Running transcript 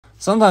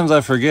Sometimes I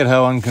forget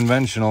how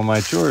unconventional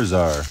my chores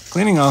are.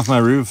 Cleaning off my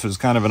roof is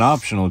kind of an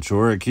optional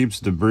chore. It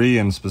keeps debris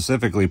and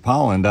specifically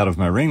pollen out of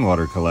my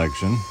rainwater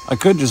collection. I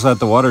could just let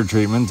the water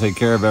treatment take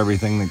care of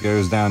everything that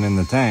goes down in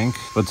the tank,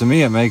 but to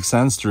me it makes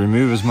sense to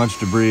remove as much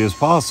debris as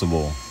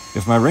possible.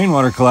 If my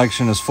rainwater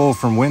collection is full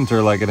from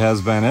winter like it has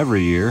been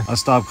every year, I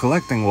stop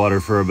collecting water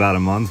for about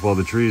a month while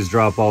the trees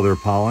drop all their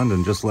pollen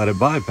and just let it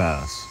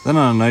bypass. Then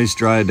on a nice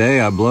dry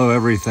day, I blow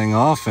everything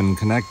off and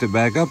connect it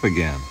back up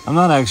again. I'm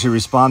not actually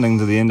responding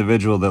to the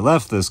individual that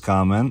left this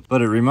comment,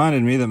 but it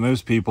reminded me that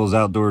most people's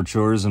outdoor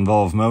chores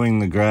involve mowing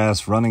the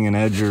grass, running an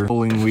edger,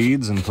 pulling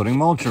weeds, and putting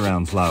mulch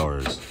around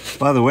flowers.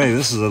 By the way,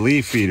 this is a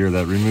leaf feeder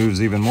that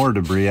removes even more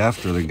debris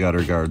after the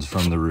gutter guards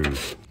from the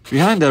roof.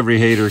 Behind every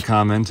hater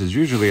comment is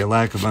usually a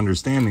lack of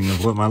understanding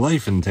of what my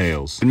life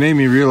entails. It made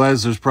me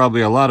realize there's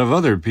probably a lot of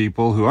other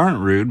people who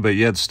aren't rude but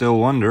yet still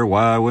wonder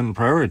why I wouldn't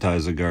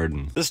prioritize a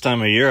garden. This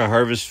time of year I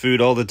harvest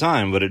food all the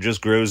time, but it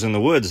just grows in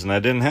the woods and I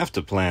didn't have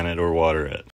to plant it or water it.